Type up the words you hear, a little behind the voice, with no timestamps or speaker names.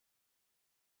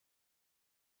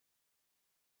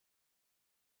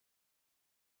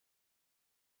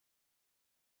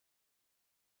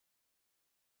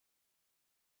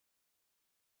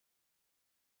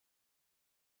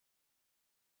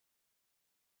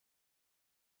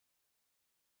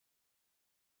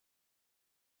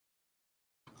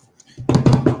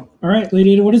All right,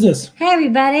 Lady Ada, what is this? Hey,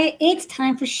 everybody. It's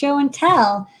time for show and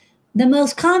tell. The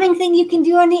most calming thing you can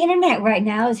do on the internet right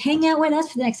now is hang out with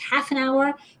us for the next half an hour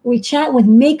where we chat with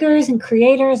makers and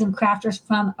creators and crafters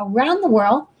from around the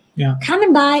world. Yeah.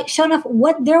 Coming by, showing off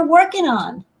what they're working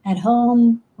on at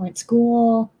home or at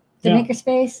school, the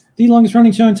makerspace. The longest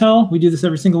running show and tell. We do this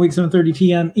every single week, 7:30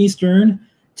 p.m. Eastern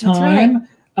time.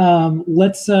 Right.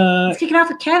 Let's kick it off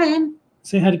with Kevin.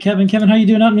 Say hi to Kevin. Kevin, how you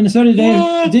doing out in Minnesota today?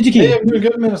 Digi-Key. Hey, I'm doing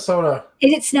good in Minnesota.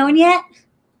 Is it snowing yet?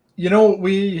 You know,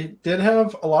 we did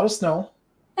have a lot of snow.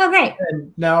 Oh, great.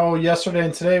 And now yesterday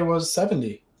and today was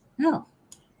 70. Oh.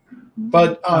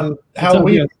 But on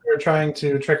Halloween, we were trying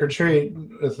to trick or treat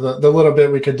with the little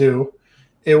bit we could do.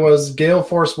 It was gale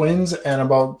force winds and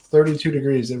about 32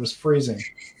 degrees. It was freezing.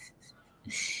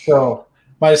 So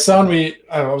my son,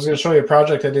 I was going to show you a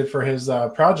project I did for his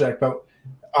project, but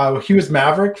he was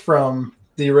Maverick from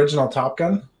the original Top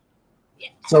Gun. Yeah.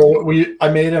 So I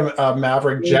made him a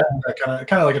Maverick jet,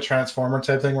 kind of like a transformer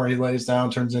type thing where he lays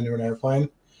down, turns into an airplane.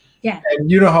 Yeah. And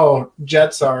you know how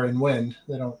jets are in wind.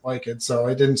 They don't like it, so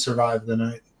it didn't survive the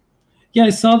night. Yeah,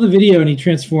 I saw the video and he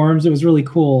transforms. It was really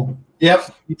cool.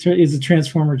 Yep. He's a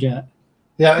transformer jet.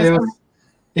 Yeah,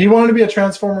 he wanted to be a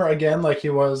transformer again like he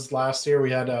was last year.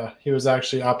 He was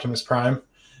actually Optimus Prime.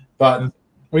 But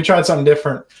we tried something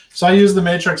different. So I used the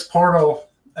Matrix portal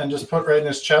and just put right in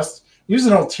his chest. Used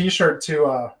an old T-shirt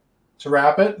to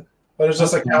wrap it, but it's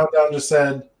just a countdown. Just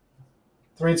said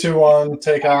 3, 2, 1,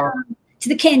 take off to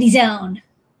the candy zone.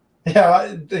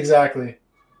 Yeah, exactly.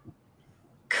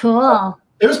 Cool.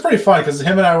 It was pretty fun because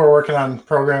him and I were working on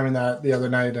programming that the other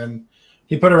night, and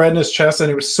he put it right in his chest,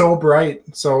 and it was so bright.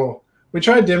 So we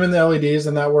tried dimming the LEDs,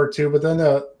 and that worked too. But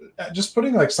then just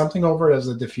putting like something over it as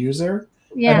a diffuser.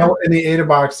 Yeah. I know in the Ada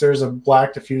box there's a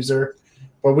black diffuser,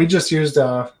 but we just used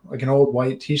like an old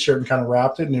white T-shirt and kind of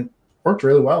wrapped it, and it worked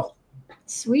really well.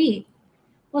 Sweet.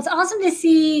 Well, it's awesome to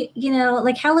see.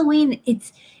 Like Halloween,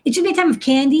 it should be a time of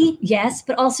candy, yes,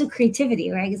 but also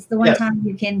creativity, right? It's the one time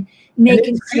you can make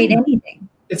and create anything.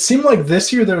 It seemed like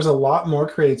this year there was a lot more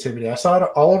creativity. I saw it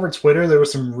all over Twitter. There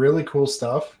was some really cool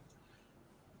stuff.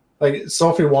 Like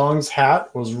Sophie Wong's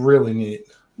hat was really neat.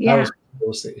 Yeah. That was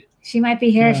cool to see. She might be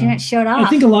here if she not showed off. I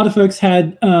think a lot of folks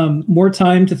had more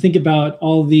time to think about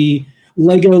all the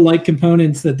Lego-like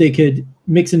components that they could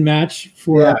mix and match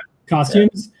for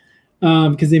costumes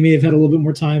because they may have had a little bit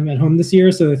more time at home this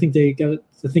year. So I think they got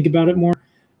to think about it more.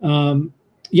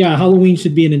 Halloween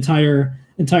should be an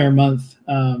entire month.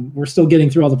 We're still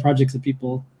getting through all the projects that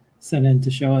people sent in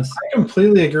to show us. I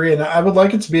completely agree. And I would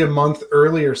like it to be a month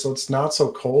earlier so it's not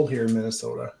so cold here in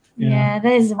Minnesota. Yeah,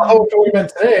 that is. Oh, if it would have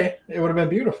been today, it would have been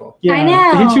beautiful. Yeah, I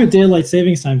know. They hit you at daylight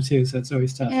savings time too, so it's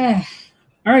always tough.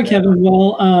 All right, Kevin.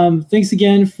 Well, thanks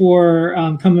again for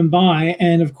coming by,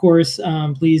 and of course,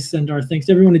 please send our thanks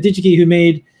to everyone at Digi-Key who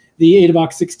made the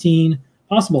AdaBox 16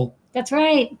 possible. That's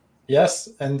right. Yes,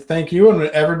 and thank you, and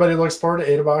everybody looks forward to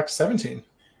AdaBox 17.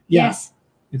 Yes,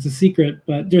 it's a secret,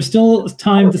 but there's still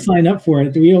time to sign up for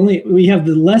it. We have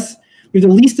the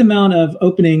least amount of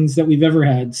openings that we've ever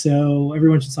had, so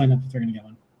everyone should sign up if they're going to get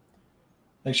one.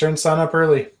 Make sure and sign up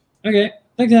early. Okay.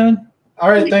 Thanks, Evan. All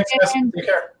right. Thanks, guys. Take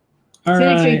care. All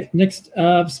right. Next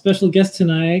special guest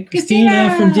tonight,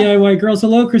 Christina from DIY Girls.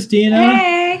 Hello, Christina.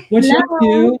 Hey. What's you up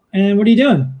to, and what are you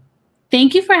doing?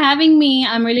 Thank you for having me.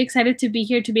 I'm really excited to be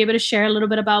here to be able to share a little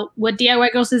bit about what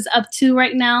DIY Girls is up to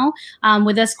right now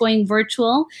with us going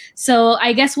virtual. So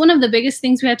I guess one of the biggest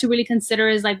things we had to really consider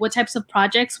is like what types of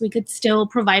projects we could still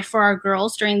provide for our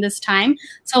girls during this time.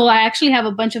 So I actually have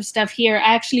a bunch of stuff here.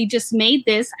 I actually just made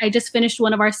this. I just finished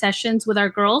one of our sessions with our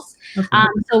girls. Okay.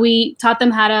 So we taught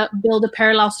them how to build a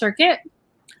parallel circuit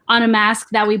on a mask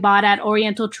that we bought at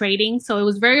Oriental Trading. So it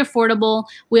was very affordable.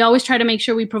 We always try to make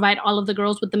sure we provide all of the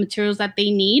girls with the materials that they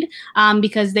need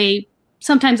because they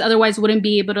sometimes otherwise wouldn't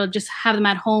be able to just have them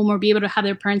at home or be able to have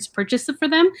their parents purchase it for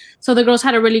them. So the girls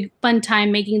had a really fun time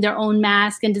making their own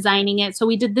mask and designing it. So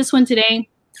we did this one today.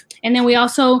 And then we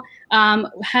also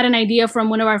had an idea from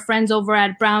one of our friends over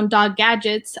at Brown Dog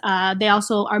Gadgets. They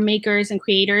also are makers and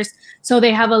creators. So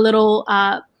they have a little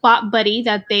bot buddy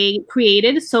that they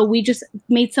created. So we just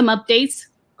made some updates,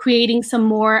 creating some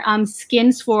more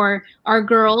skins for our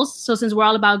girls. So since we're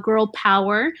all about girl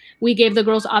power, we gave the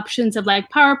girls options of like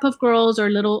Powerpuff Girls or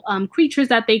little creatures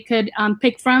that they could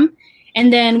pick from.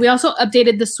 And then we also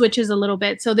updated the switches a little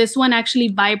bit. So this one actually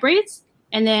vibrates.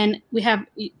 And then we have,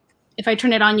 if I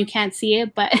turn it on, you can't see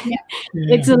it, but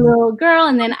it's a little girl.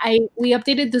 And then we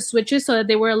updated the switches so that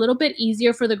they were a little bit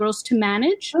easier for the girls to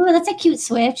manage. Oh, that's a cute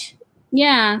switch.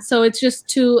 Yeah, so it's just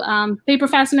two paper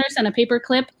fasteners and a paper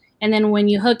clip. And then when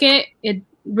you hook it, it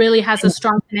really has a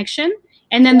strong connection.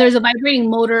 And then there's a vibrating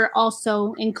motor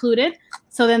also included.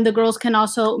 So then the girls can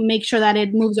also make sure that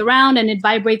it moves around and it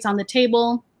vibrates on the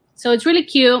table. So it's really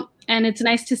cute. And it's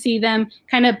nice to see them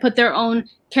kind of put their own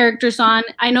characters on.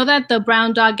 I know that the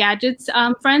Brown Dog Gadgets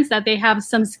friends, that they have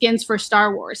some skins for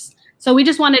Star Wars. So we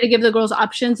just wanted to give the girls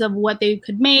options of what they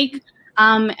could make.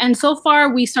 And so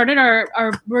far, we started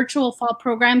our virtual fall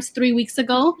programs 3 weeks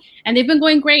ago, and they've been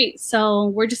going great. So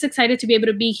we're just excited to be able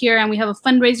to be here. And we have a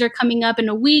fundraiser coming up in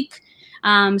a week.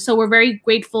 So we're very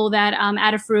grateful that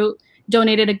Adafruit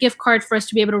donated a gift card for us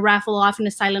to be able to raffle off in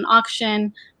a silent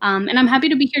auction. And I'm happy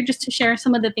to be here just to share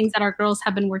some of the things that our girls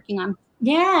have been working on.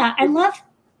 Yeah, I love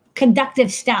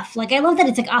conductive stuff. Like, I love that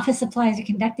it's like office supplies are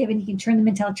conductive and you can turn them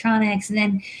into electronics, and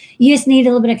then you just need a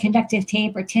little bit of conductive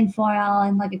tape or tinfoil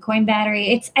and like a coin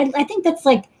battery. I think that's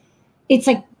like, it's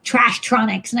like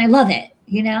trash-tronics, and I love it,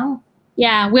 you know?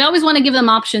 Yeah, we always want to give them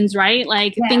options, right?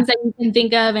 Like things that you can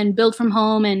think of and build from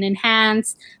home and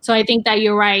enhance. So I think that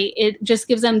you're right. It just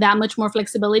gives them that much more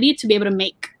flexibility to be able to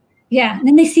make. Yeah, and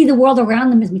then they see the world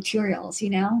around them as materials, you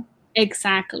know?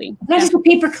 Exactly. It's not just a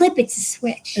paper clip, it's a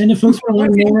switch. And if folks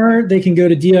want to learn more, they can go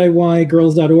to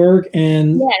DIYgirls.org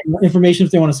and information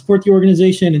if they want to support the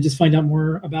organization and just find out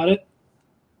more about it.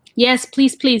 Yes,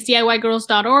 please,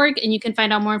 DIYgirls.org, and you can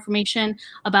find out more information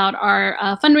about our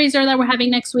fundraiser that we're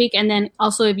having next week, and then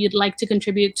also if you'd like to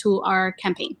contribute to our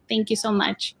campaign. Thank you so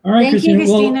much. All right, Thank you,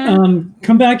 Christina. Well,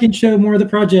 come back and show more of the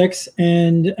projects,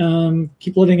 and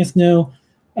keep letting us know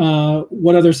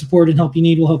what other support and help you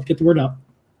need. We'll help get the word out.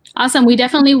 Awesome. We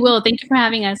definitely will. Thank you for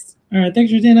having us. All right. Thanks,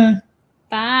 Christina.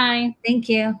 Bye. Thank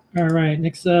you. All right.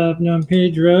 Next up, Noe and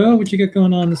Pedro. What you got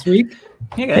going on this week?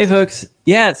 Hey, folks.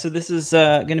 Yeah, so this is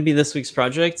going to be this week's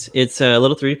project. It's a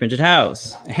little 3D printed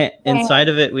house. Inside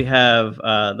of it, we have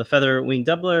the feather wing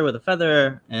doubler with a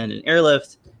feather and an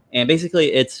airlift. And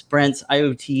basically, it's Brent's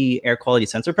IoT air quality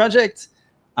sensor project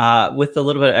with a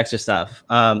little bit of extra stuff.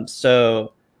 It's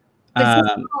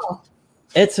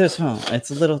so small. It's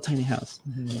a little tiny house.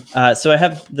 So I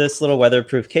have this little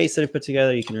weatherproof case that I put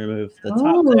together. You can remove the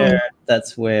top there.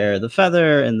 That's where the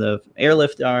feather and the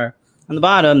airlift are. On the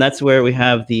bottom, that's where we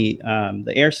have the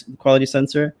air quality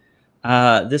sensor.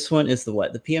 This one is the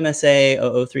PMSA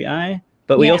 003i.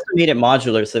 But we also made it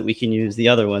modular so that we can use the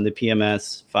other one, the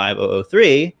PMS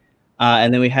 5003.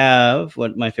 And then we have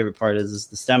what my favorite part is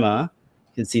the stemma.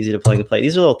 It's easy to plug and play.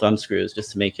 These are little thumb screws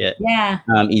just to make it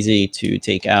easy to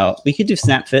take out. We could do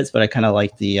snap fits, but I kind of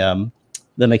like the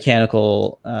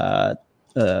mechanical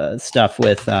stuff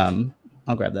with.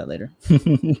 I'll grab that later.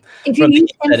 If you use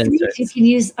them feet, you can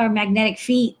use our magnetic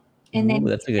feet, and then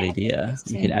that's a good idea.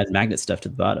 You can add magnet stuff to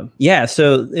the bottom. Yeah,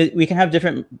 so we can have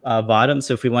different bottoms.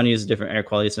 So if we want to use a different air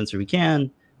quality sensor, we can.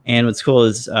 And what's cool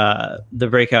is the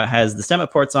Breakout has the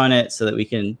stemma ports on it, so that we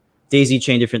can daisy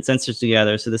chain different sensors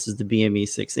together. So this is the BME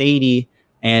 680,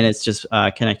 and it's just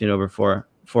connected over four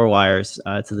wires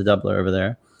to the doubler over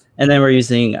there. And then we're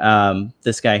using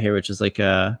this guy here, which is like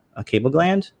a cable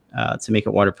gland to make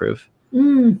it waterproof.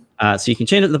 So you can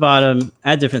chain it at the bottom,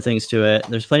 add different things to it.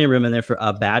 There's plenty of room in there for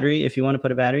a battery if you want to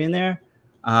put a battery in there.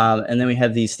 And then we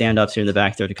have these standoffs here in the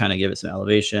back there to kind of give it some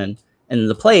elevation. And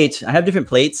the plate, I have different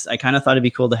plates. I kind of thought it'd be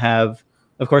cool to have,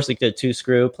 of course, like the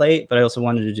 2-screw plate, but I also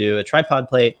wanted to do a tripod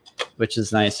plate, which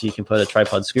is nice. So you can put a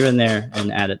tripod screw in there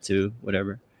and add it to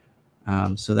whatever.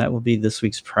 So that will be this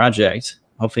week's project,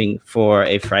 hoping for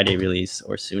a Friday release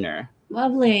or sooner.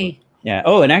 Lovely. Yeah.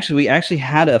 Oh, and actually, we actually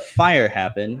had a fire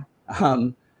happen.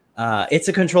 It's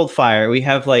a controlled fire. We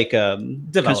have like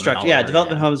construction. Yeah,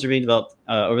 development homes are being developed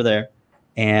over there,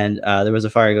 and there was a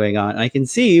fire going on. And I can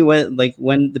see when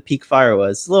the peak fire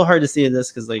was. It's a little hard to see in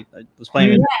this because like I was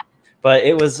playing with. But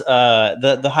it was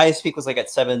the highest peak was like at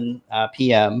 7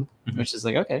 p.m., which is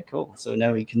like, okay, cool. So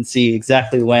now we can see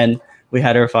exactly when we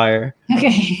had our fire.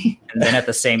 Okay. And then at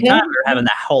the same time, we were having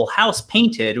that whole house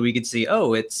painted. We could see,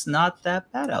 oh, it's not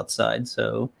that bad outside.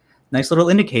 So nice little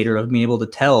indicator of being able to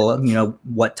tell,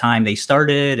 what time they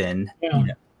started and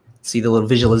see the little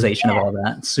visualization of all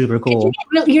that. Super cool.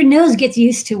 Your nose gets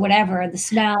used to whatever, the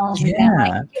smells.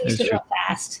 Yeah. Used to it real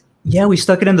fast. Yeah, we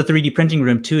stuck it in the 3D printing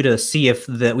room too to see if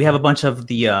we have a bunch of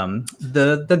the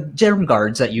germ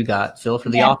guards that you got, Phil, for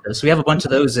the office. We have a bunch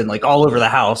of those in like all over the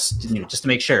house, just to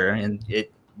make sure, and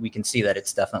we can see that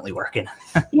it's definitely working.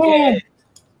 Yeah.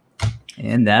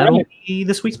 And that'll be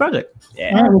this week's project.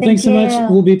 Yeah. All right. Well, thanks so much.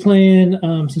 We'll be playing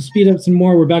some speed ups and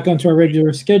more. We're back onto our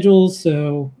regular schedules,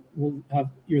 so we'll have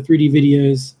your 3D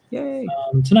videos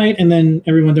tonight, and then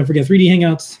everyone, don't forget 3D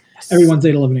Hangouts every Wednesday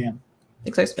at 11 a.m.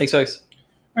 Thanks, guys. Thanks, folks.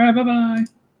 All right, bye-bye.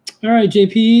 All right,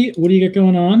 JP, what do you got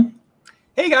going on?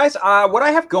 Hey guys, what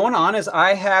I have going on is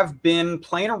I have been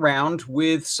playing around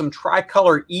with some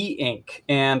tricolor e-ink,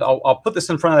 and I'll put this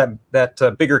in front of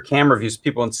that bigger camera view so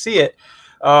people can see it.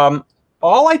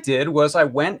 All I did was I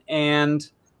went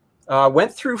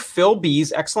through Phil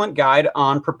B's excellent guide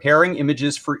on preparing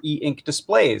images for e-ink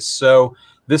displays. So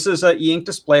this is an e-ink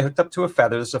display hooked up to a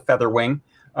feather. This is a feather wing.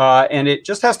 And it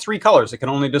just has 3 colors. It can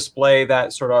only display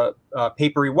that sort of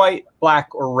papery white,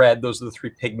 black, or red. Those are the 3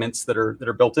 pigments that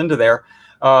are built into there.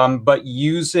 But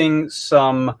using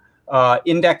some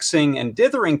indexing and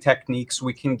dithering techniques,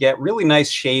 we can get really nice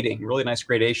shading, really nice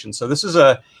gradation. So this is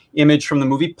a image from the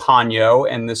movie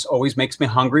Ponyo, and this always makes me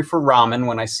hungry for ramen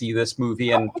when I see this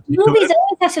movie. And movies always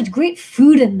have such great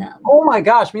food in them. Oh my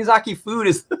gosh, Miyazaki food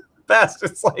is the best.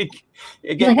 It's like,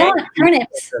 again, I want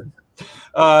turnips.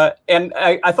 And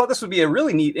I thought this would be a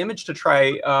really neat image to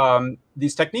try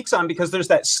these techniques on, because there's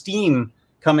that steam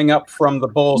coming up from the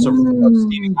bowls of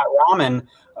steaming hot ramen.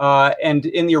 And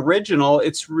in the original,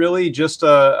 it's really just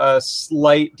a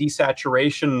slight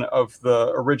desaturation of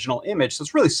the original image. So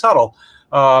it's really subtle.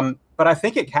 But I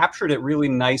think it captured it really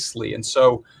nicely. And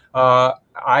so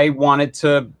I wanted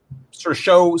to sort of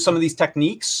show some of these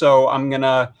techniques. So I'm going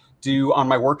to do on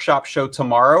my workshop show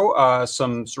tomorrow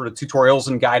some sort of tutorials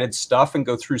and guided stuff, and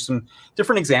go through some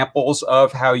different examples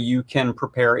of how you can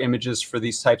prepare images for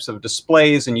these types of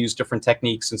displays and use different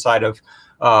techniques inside of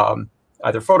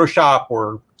either Photoshop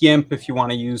or GIMP if you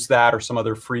want to use that, or some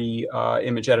other free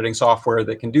image editing software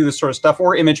that can do this sort of stuff,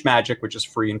 or Magic, which is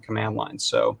free in command line.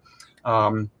 So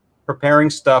preparing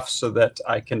stuff so that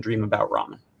I can dream about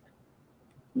ramen.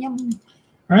 Yum.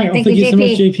 All right, well, thank you so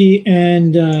much, JP.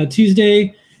 And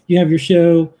Tuesday, you have your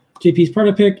show, JP's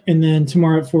Party Pick, and then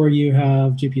tomorrow at 4 you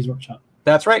have JP's workshop.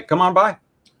 That's right. Come on by.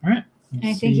 All right.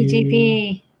 Thank you,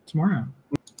 JP. Tomorrow.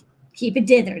 Keep it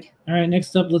dithered. All right.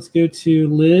 Next up, let's go to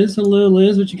Liz. Hello,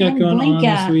 Liz. What you got going on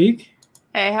this week?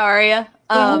 Hey, how are you?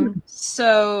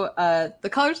 So the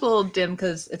color's a little dim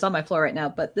because it's on my floor right now,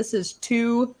 but this is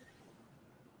 2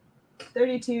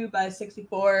 32 by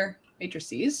 64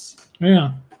 matrices.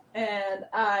 Yeah. And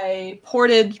I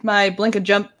ported my Blinka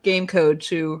jump game code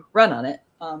to run on it.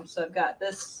 So I've got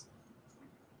this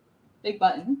big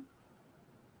button.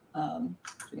 So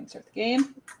we can start the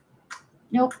game.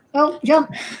 Nope. Oh,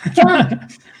 jump.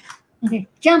 Jump. Okay,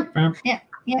 jump. Yeah.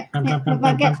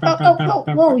 Oh.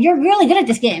 Whoa, you're really good at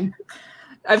this game.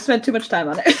 I've spent too much time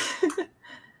on it.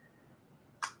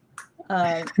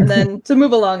 And then to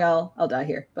move along, I'll die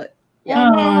here. But yeah.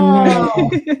 Oh,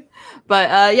 no.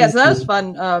 But yeah, so that was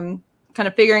fun. Kind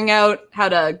of figuring out how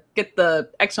to get the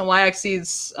X and Y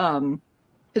axes, because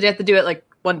you have to do it like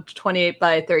 128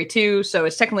 by 32. So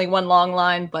it's technically one long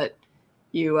line, but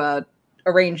you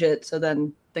arrange it so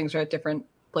then things are at different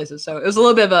places. So it was a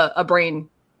little bit of a brain.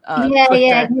 Yeah.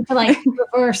 You have to like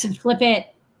reverse and flip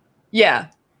it. Yeah,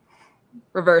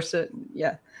 reverse it.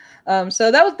 Yeah.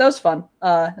 So that was fun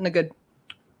and a good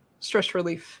stress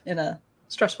relief in a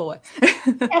stressful way.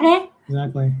 Okay.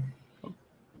 Exactly.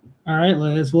 All right,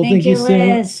 Liz. Well, thank you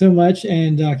so much,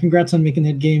 and congrats on making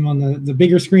that game on the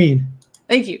bigger screen.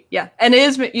 Thank you. Yeah, and it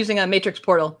is using a Matrix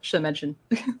Portal. Should have mentioned.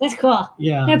 That's cool.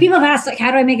 Yeah. Now people have asked like, how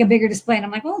do I make a bigger display? And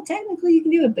I'm like, well, technically you can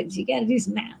do it, but you got to do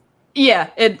some math. Yeah.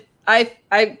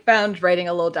 I found writing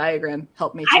a little diagram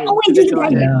helped me. I always do the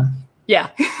diagram.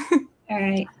 Yeah. All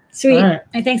right. Sweet. All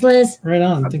right. Thanks, Liz. Right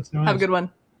on. Thanks so much. Have a good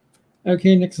one.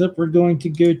 Okay, next up, we're going to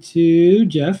go to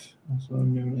Jeff, also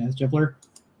known as Jeffler.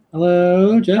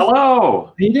 Hello, Jeff. Hello.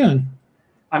 How you doing?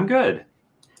 I'm good.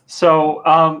 So,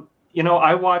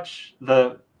 I watch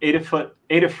the Adafruit,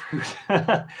 and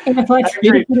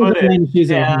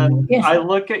yes. I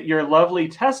look at your lovely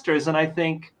testers, and I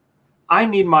think, I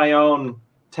need my own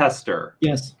tester.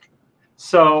 Yes.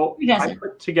 So I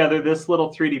put together this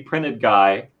little 3D printed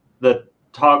guy. The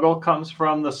toggle comes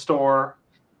from the store,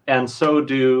 and so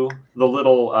do the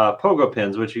little pogo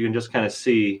pins, which you can just kind of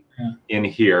see in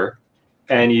here.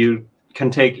 And you can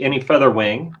take any feather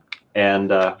wing,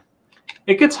 and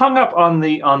it gets hung up on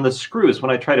the screws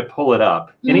when I try to pull it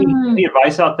up. Any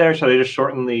advice out there? Should I just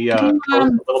shorten the post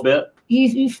a little bit?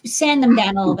 You sand them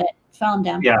down a little bit, fell them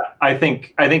down. Yeah, I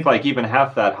think like even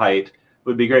half that height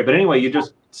would be great. But anyway, you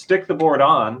just stick the board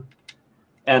on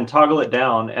and toggle it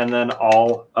down, and then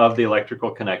all of the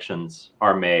electrical connections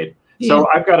are made. So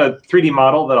I've got a 3D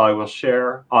model that I will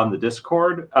share on the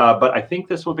Discord, but I think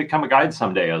this will become a guide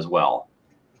someday as well.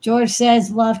 George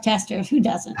says, love testers. Who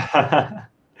doesn't?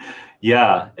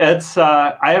 Yeah, it's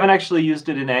I haven't actually used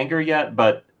it in anger yet,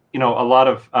 but a lot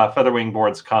of featherwing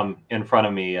boards come in front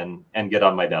of me and get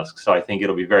on my desk, so I think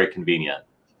it'll be very convenient.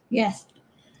 Yes.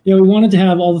 Yeah, we wanted to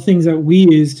have all the things that we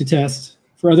use to test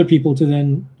for other people to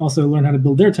then also learn how to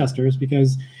build their testers,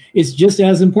 because it's just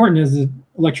as important as the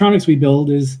electronics we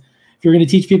build. Is if you're going to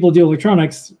teach people to do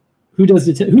electronics, who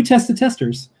tests the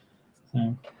testers?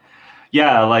 So.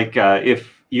 Yeah, like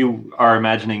if you are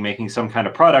imagining making some kind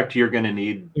of product, you're going to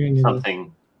need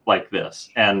something like this.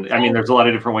 And I mean, there's a lot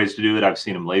of different ways to do it. I've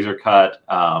seen them laser cut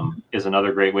is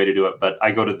another great way to do it. But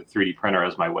I go to the 3D printer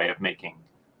as my way of making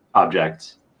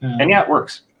objects. And yeah, it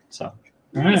works. So.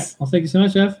 All right. Well, thank you so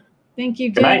much, Jeff. Thank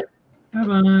you, Jeff. Good night.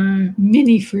 Bye-bye.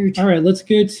 Mini fruit. All right, let's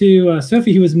go to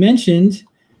Sophy, who was mentioned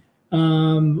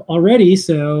already.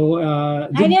 So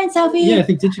hi again, Sophy. Yeah, I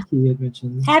think Digi-Key had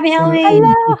mentioned. Happy Halloween.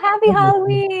 Hello, happy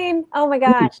Halloween. Oh my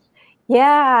gosh.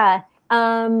 Yeah.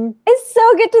 It's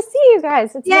so good to see you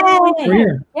guys. It's yeah,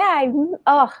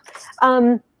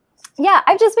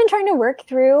 I've just been trying to work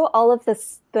through all of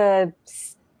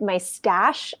my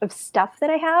stash of stuff that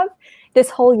I have. This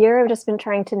whole year, I've just been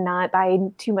trying to not buy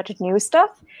too much new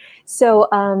stuff. So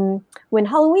when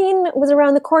Halloween was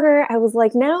around the corner, I was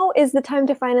like, now is the time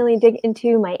to finally dig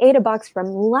into my Ada box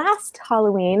from last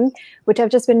Halloween, which I've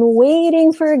just been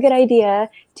waiting for a good idea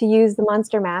to use the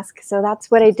monster mask. So that's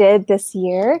what I did this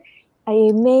year.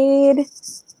 I made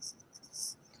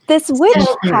this witch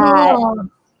hat.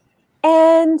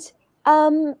 And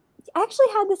I actually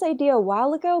had this idea a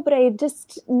while ago, but I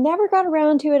just never got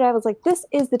around to it. I was like, this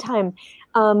is the time.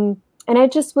 And I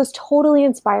just was totally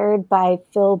inspired by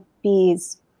Phil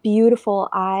B's beautiful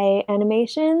eye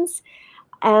animations.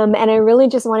 And I really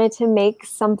just wanted to make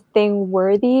something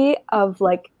worthy of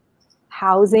like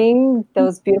housing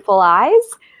those beautiful eyes.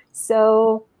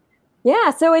 So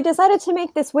yeah, so I decided to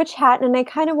make this witch hat, and I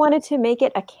kind of wanted to make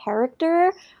it a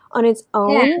character on its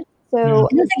own. Yeah. So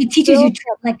it looks like it teaches you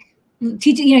like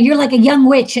you're like a young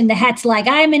witch, and the hat's like,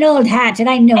 I'm an old hat, and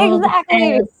I know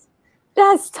exactly.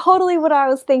 That's totally what I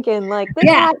was thinking. Like, this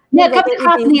hat comes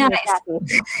across in the eyes.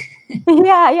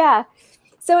 yeah.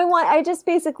 So I just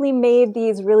basically made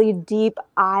these really deep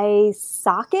eye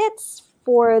sockets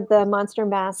for the monster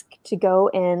mask to go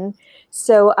in.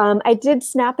 So I did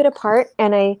snap it apart,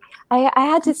 and I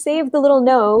had to save the little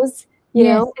nose. You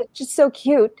know, it's just so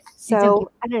cute.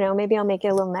 So I don't know, maybe I'll make it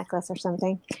a little necklace or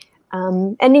something.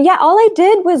 And yeah, all I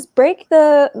did was break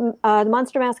the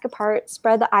monster mask apart,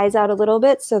 spread the eyes out a little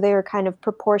bit so they were kind of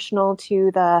proportional to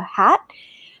the hat,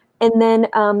 and then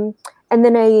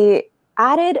I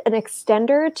added an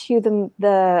extender to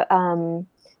the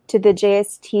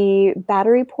JST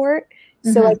battery port,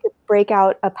 so I could break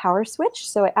out a power switch.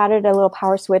 So I added a little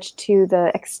power switch to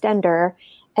the extender.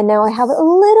 And now I have a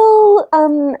little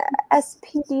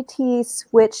SPDT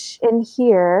switch in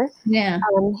here,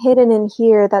 hidden in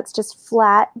here. That's just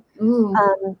flat,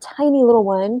 tiny little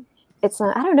one. It's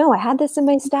I don't know. I had this in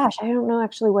my stash. I don't know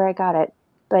actually where I got it,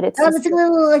 but it's it's a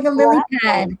little like a lily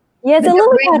pad. Yeah, it's a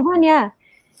lily pad one. Yeah.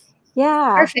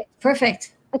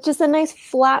 Perfect. It's just a nice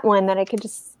flat one that I could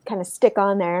just kind of stick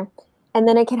on there, and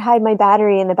then I could hide my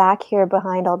battery in the back here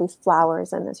behind all these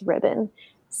flowers and this ribbon.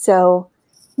 So.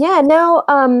 Yeah, now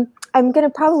I'm going to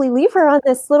probably leave her on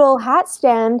this little hat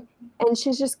stand, and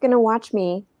she's just going to watch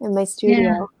me in my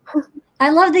studio. Yeah. I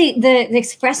love the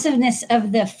expressiveness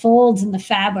of the folds in the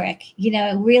fabric. You know,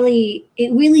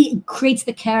 it really creates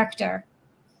the character.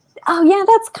 Oh, yeah,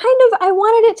 that's kind of, I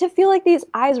wanted it to feel like these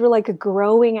eyes were like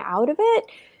growing out of it.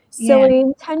 So I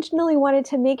intentionally wanted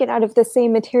to make it out of the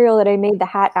same material that I made the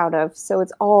hat out of. So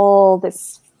it's all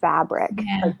this fabric,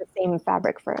 like the same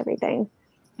fabric for everything.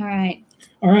 All right.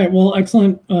 Well,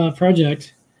 excellent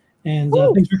project, and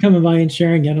thanks for coming by and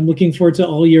sharing it. I'm looking forward to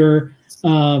all your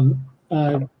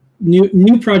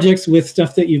new projects with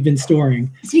stuff that you've been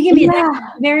storing. So you give me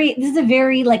this is a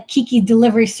very like Kiki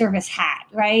delivery service hat,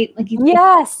 right? Like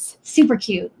yes, super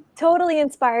cute. Totally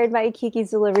inspired by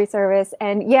Kiki's delivery service.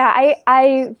 And yeah,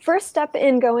 I first step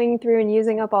in going through and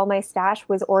using up all my stash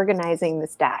was organizing the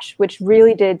stash, which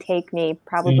really did take me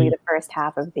probably the first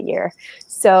half of the year.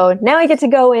 So now I get to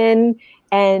go in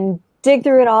and dig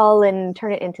through it all and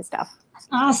turn it into stuff.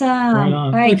 Awesome. Right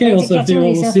all right. Okay, well, Sophie,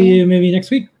 we'll see you maybe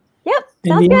next week. Yep,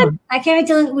 sounds good. I can't wait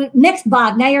till next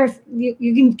box. Now you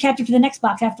can catch it for the next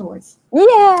box afterwards.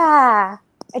 Yeah.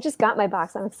 I just got my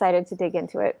box. I'm excited to dig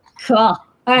into it. Cool.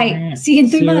 All right. See you in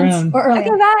 3 months or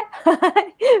earlier.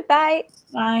 Okay, bye.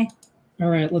 Bye. All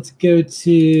right. Let's go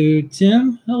to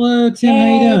Tim. Hello, Tim.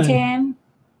 Hey, how you doing? Tim.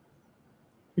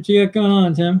 What you got going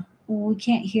on, Tim? We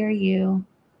can't hear you.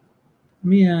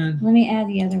 Let me add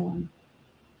the other one.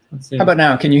 Let's see. How about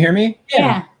now? Can you hear me?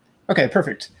 Yeah. Okay,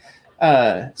 perfect.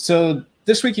 So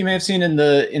this week you may have seen in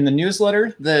the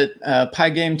newsletter that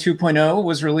PiGame 2.0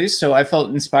 was released. So I felt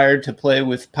inspired to play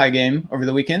with PiGame over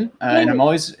the weekend, and I'm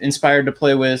always inspired to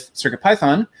play with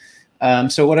CircuitPython.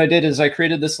 So what I did is I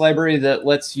created this library that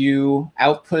lets you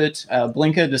output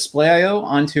Blinka display IO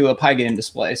onto a PiGame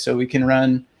display. So we can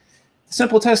run a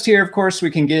simple test here. Of course, we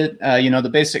can get the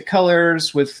basic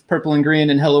colors with purple and green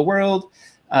in Hello World,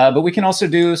 but we can also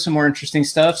do some more interesting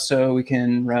stuff. So we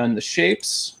can run the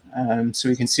shapes. So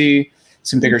we can see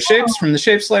some bigger shapes from the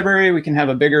shapes library. We can have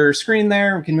a bigger screen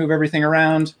there. We can move everything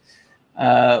around.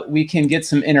 We can get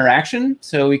some interaction.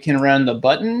 So we can run the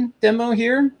button demo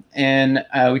here, and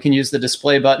we can use the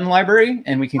display button library,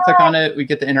 and we can click on it. We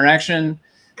get the interaction.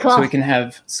 Cool. So we can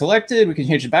have selected. We can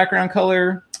change the background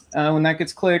color when that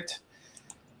gets clicked.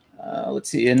 Let's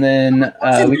see. And then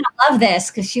I love this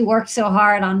because she worked so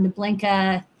hard on the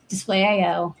Blinka display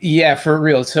IO. Yeah, for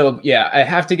real. So yeah, I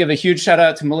have to give a huge shout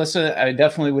out to Melissa. I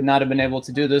definitely would not have been able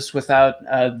to do this without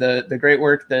the great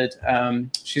work that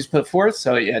she's put forth.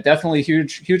 So yeah, definitely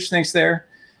huge thanks there.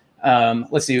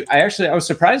 Let's see. I was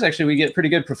surprised actually we get pretty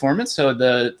good performance. So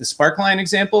the sparkline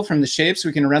example from the shapes,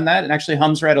 we can run that and actually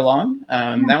hums right along.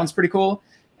 That one's pretty cool.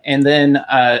 And then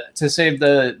to save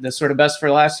the sort of best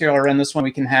for last year, I'll run this one.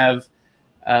 We can have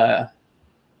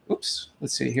let's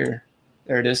see here.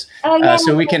 There it is. Oh, yeah,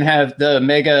 so we can have the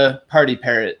mega party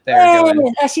parrot there. I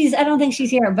don't think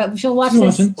she's here, but she'll watch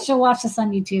this. She'll watch this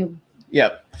on YouTube.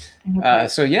 Yep.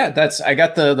 So yeah, I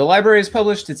got the libraries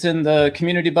published. It's in the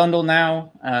community bundle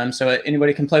now. So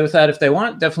anybody can play with that if they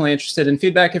want. Definitely interested in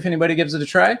feedback if anybody gives it a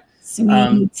try.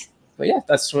 Sweet. But yeah,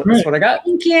 that's what I got.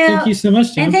 Thank you. Thank you so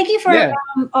much, John. And thank you for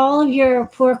all of your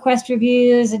pull request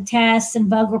reviews and tests and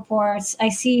bug reports. I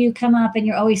see you come up and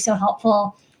you're always so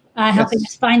helpful. Helping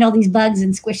us find all these bugs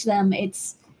and squish them.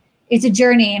 It's a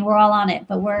journey and we're all on it,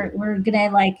 but we're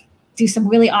gonna do some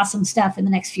really awesome stuff in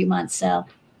the next few months. So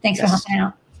thanks for helping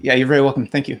out. Yeah, you're very welcome.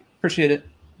 Thank you. Appreciate it.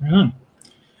 Right on.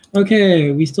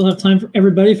 Okay, we still have time for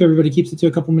everybody. If everybody keeps it to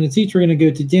a couple minutes each, we're gonna go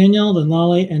to Daniel, then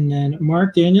Lali, and then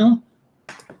Mark. Daniel,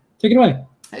 take it away.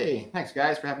 Hey, thanks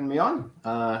guys for having me on.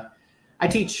 I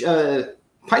teach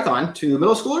Python to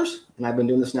middle schoolers, and I've been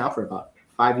doing this now for about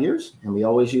 5 years, and we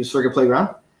always use Circuit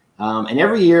Playground. And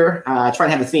every year I try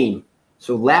and have a theme.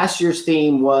 So last year's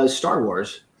theme was Star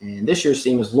Wars, and this year's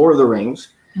theme is Lord of the Rings.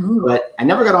 Ooh. But I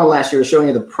never got on last year to show any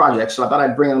of the projects, so I thought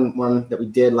I'd bring on one that we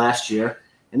did last year.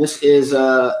 And this is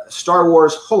Star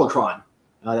Wars Holocron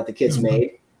that the kids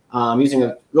made using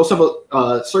a real simple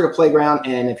Circuit Playground.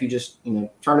 And if you just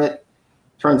turn it,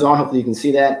 turns on. Hopefully you can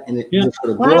see that, and it just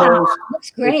sort of glows. Wow,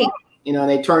 looks great.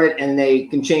 They turn it and they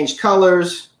can change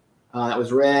colors. That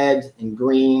was red and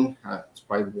green. It's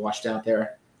probably washed out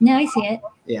there. No, I see it.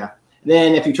 Yeah.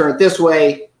 Then if you turn it this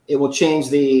way, it will change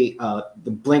the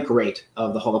blink rate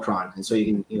of the holocron, and so you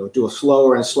can do a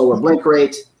slower and slower blink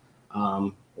rate,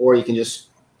 or you can just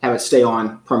have it stay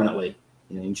on permanently.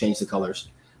 You can change the colors.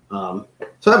 So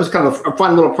that was kind of a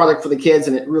fun little project for the kids,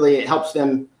 and it helps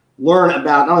them learn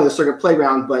about not only the Circuit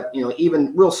Playground, but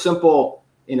even real simple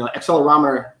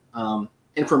accelerometer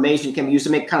information can be used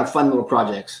to make kind of fun little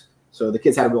projects. So the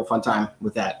kids had a real fun time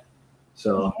with that.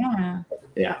 So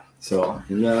yeah. So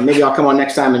maybe I'll come on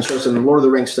next time and show some Lord of the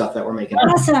Rings stuff that we're making.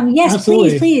 Awesome. Yes,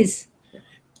 absolutely. please.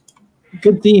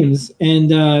 Good themes. And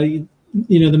The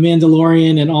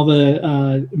Mandalorian and all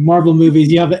the Marvel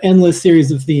movies, you have an endless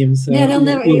series of themes. So they'll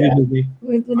never. I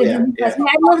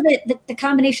love the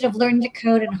combination of learning to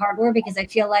code and hardware, because I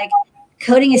feel like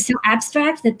coding is so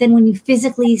abstract that then when you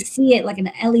physically see it, like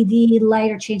an LED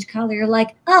light or change color, you're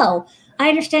like, oh, I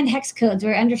understand hex codes,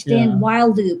 or I understand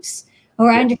while loops,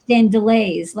 or I understand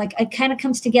delays. Like it kind of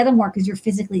comes together more because you're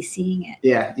physically seeing it.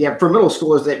 Yeah. For middle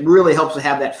schoolers, it really helps to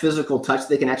have that physical touch.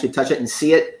 They can actually touch it and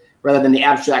see it rather than the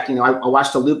abstract. I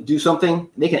watched a loop do something.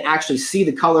 They can actually see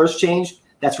the colors change.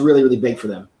 That's really, really big for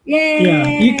them. Yay!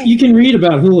 Yeah, you can read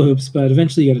about hula hoops, but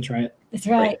eventually you got to try it. That's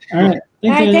right. All right.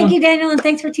 Thank you, Daniel, and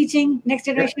thanks for teaching next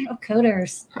generation of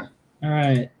coders. All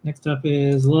right. Next up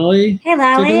is Lali. Hey,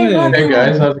 Lali. Hey,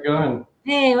 guys. How's it going?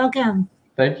 Hey, welcome.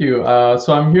 Thank you.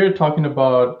 So I'm here talking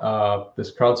about this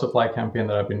crowd supply campaign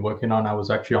that I've been working on. I was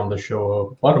actually on the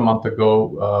show about a month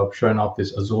ago showing off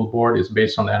this Azul board. It's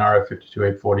based on the NRF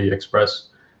 52840 Express.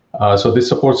 So this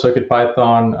supports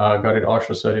CircuitPython, got it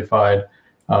OSHA certified.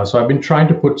 So I've been trying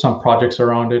to put some projects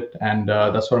around it, and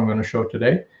that's what I'm going to show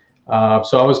today.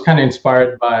 So I was kind of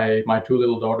inspired by my two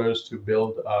little daughters to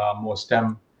build more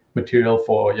STEM material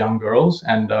for young girls,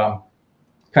 and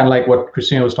kind of like what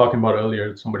Christina was talking about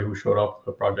earlier, somebody who showed up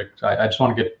a project. I just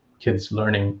want to get kids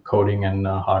learning coding and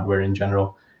hardware in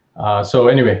general. So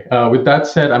anyway, with that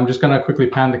said, I'm just going to quickly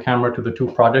pan the camera to the two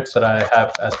projects that I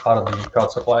have as part of the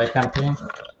crowd supply campaign.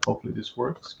 Hopefully this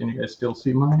works. Can you guys still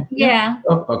see my? Yeah.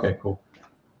 Oh, okay, cool.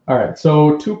 All right,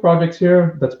 so 2 projects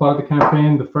here that's part of the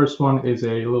campaign. The first one is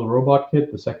a little robot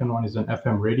kit. The second one is an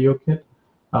FM radio kit.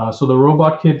 So the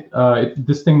robot kit,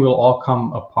 this thing will all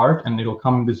come apart, and it'll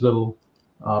come in this little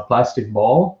plastic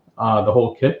ball, the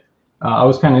whole kit. I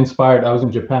was kind of inspired. I was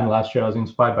in Japan last year. I was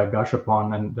inspired by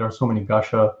Gashapon, and there are so many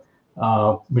Gasha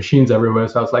machines everywhere.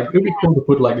 So I was like, it'd be cool to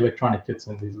put like electronic kits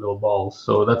in these little balls.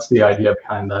 So that's the idea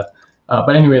behind that.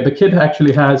 But anyway, the kit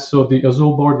actually has, so the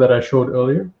Azul board that I showed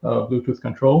earlier, Bluetooth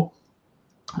control,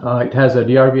 it has a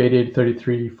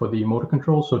DRV8833 for the motor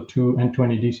control, so 2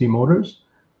 N20 DC motors.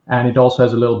 And it also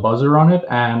has a little buzzer on it,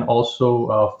 and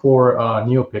also 4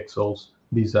 NeoPixels,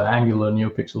 these angular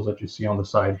NeoPixels that you see on the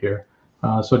side here.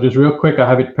 So just real quick, I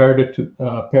have it paired to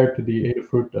the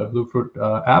Adafruit Bluefruit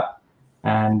app,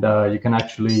 and you can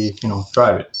actually,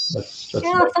 drive it. That's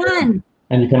fun.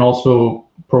 And you can also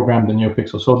program the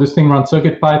NeoPixel. So this thing runs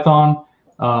CircuitPython.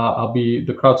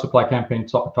 The crowd supply campaign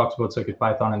talks about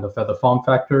CircuitPython and the feather form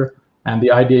factor. And the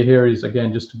idea here is,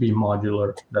 again, just to be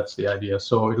modular. That's the idea.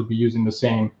 So it'll be using the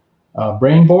same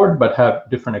brain board, but have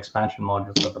different expansion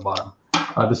modules at the bottom.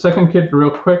 The second kit,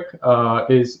 real quick,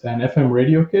 is an FM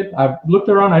radio kit. I've looked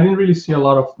around. I didn't really see a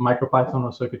lot of MicroPython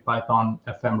or CircuitPython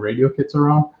FM radio kits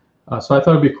around. So I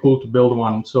thought it'd be cool to build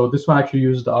one. So this one actually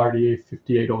uses the RDA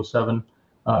 5807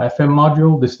 FM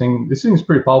module. This thing is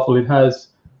pretty powerful. It has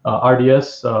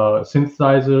RDS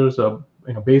synthesizers,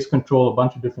 bass control, a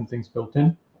bunch of different things built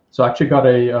in. So I actually got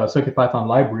a CircuitPython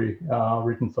library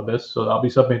written for this. So I'll be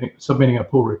submitting a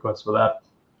pull request for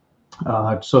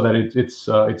that, so that it's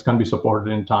going to be supported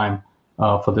in time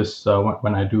for this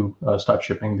when I do start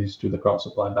shipping these to the crowd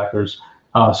supply backers.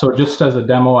 So just as a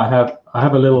demo, I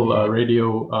have a little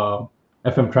radio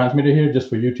FM transmitter here just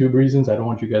for YouTube reasons. I don't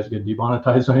want you guys to get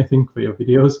demonetized or anything for your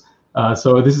videos.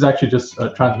 So this is actually just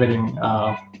transmitting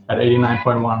at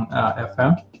 89.1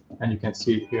 FM, and you can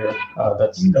see here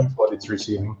that's what it's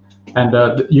receiving.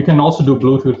 And you can also do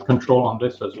Bluetooth control on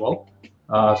this as well.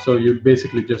 So you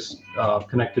basically just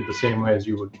connect it the same way as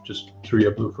you would just through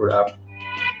your Bluetooth app.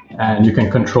 And you can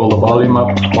control the volume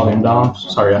up, volume down.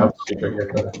 Sorry, I have a speaker here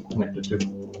to connect it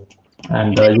to.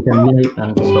 And you can mute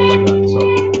and stuff like that.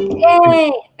 So.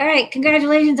 Yay! All right,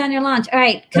 congratulations on your launch. All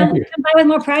right, come by with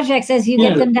more projects as you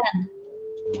get them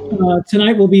done.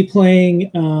 Tonight we'll be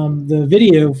playing the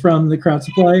video from the crowd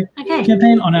supply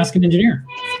campaign on Ask an Engineer.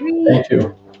 Sweet. Thank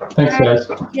you. Thanks, guys.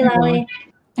 Thank you, Lali.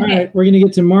 All right, we're going to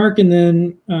get to Mark, and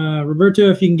then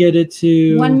Roberto, if you can get it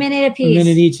to 1 minute apiece. 1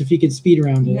 minute each, if you could speed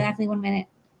around it. Exactly 1 minute.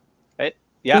 Right.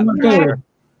 Yeah. Sure.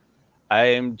 I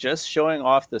am just showing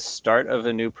off the start of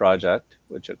a new project,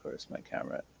 which of course my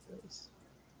camera is.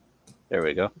 There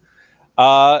we go.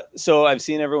 So I've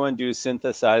seen everyone do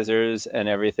synthesizers and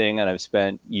everything, and I've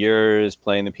spent years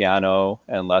playing the piano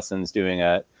and lessons doing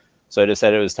it. So I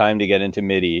decided it was time to get into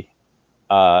MIDI.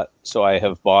 So I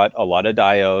have bought a lot of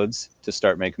diodes to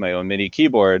start making my own MIDI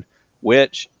keyboard,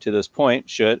 which to this point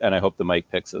should, and I hope the mic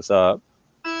picks this up.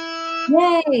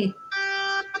 Yay!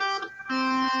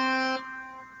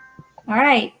 All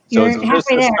right. So it's just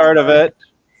the start of it.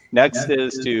 Next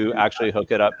is to actually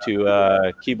hook it up to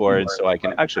a keyboard so I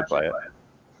can actually play it.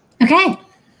 Okay.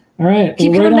 All right.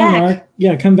 Keep well, right coming on, back. Mark.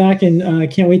 Yeah, come back,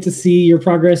 and can't wait to see your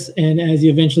progress. And as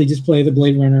you eventually just play the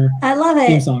Blade Runner I love it.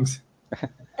 theme songs.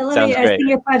 I love Sounds it. great. I see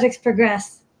your projects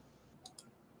progress.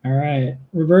 All right,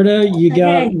 Roberto, you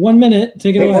got 1 minute.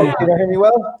 Take it away. Can you hear me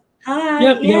well? Hi.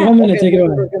 Yep, you got 1 minute. Take it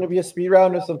away. There's going to be a speed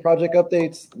round of some project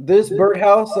updates. This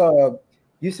birdhouse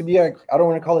used to be, I don't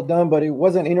want to call it dumb, but it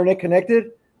wasn't internet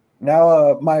connected.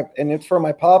 Now and it's for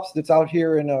my pops that's out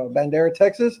here in Bandera,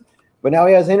 Texas. But now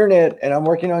he has internet, and I'm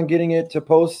working on getting it to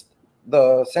post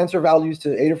the sensor values to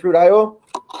Adafruit IO.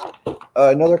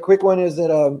 Another quick one is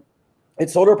that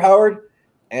it's solar powered,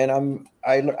 and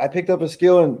I picked up a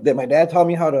skill and that my dad taught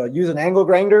me how to use an angle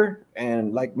grinder,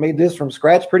 and like made this from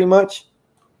scratch pretty much.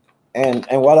 And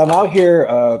while I'm out here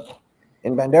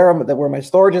in Bandera, where my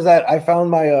storage is at, I found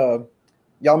my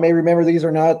y'all may remember these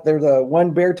or not. They're the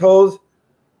one bare toes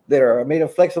that are made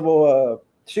of flexible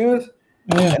shoes.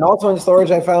 Yeah. And also in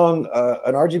storage, I found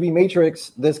an RGB matrix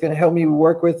that's going to help me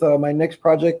work with my next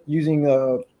project using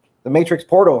the matrix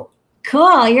portal.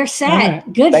 Cool, you're set.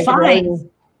 Right. Good find.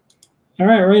 All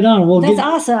right, right on. Well, that's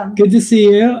awesome. Good to see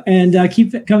you, and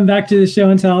keep coming back to the show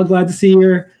and tell. Glad to see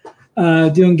you're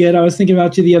doing good. I was thinking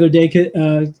about you the other day.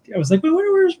 I was like, well,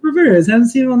 where's Roberto? I haven't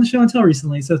seen him on the show and tell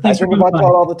recently. So thanks for coming by.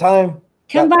 All the time.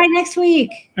 Come by next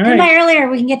week. Come by earlier.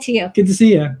 We can get to you. Good to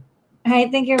see you. All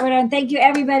right, thank you, Roberto, and thank you,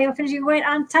 everybody. We're finishing right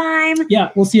on time. Yeah,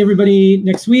 we'll see everybody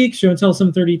next week. Show and tell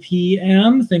 7:30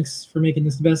 p.m. Thanks for making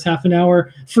this the best half an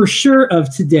hour for sure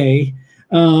of today.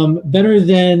 Better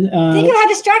than. Think of how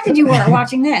distracted you were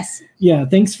watching this. Yeah,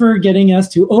 thanks for getting us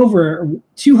to over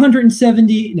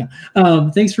 270.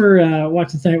 No, thanks for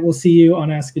watching tonight. We'll see you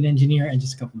on Ask an Engineer in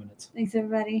just a couple minutes. Thanks,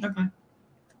 everybody. Okay.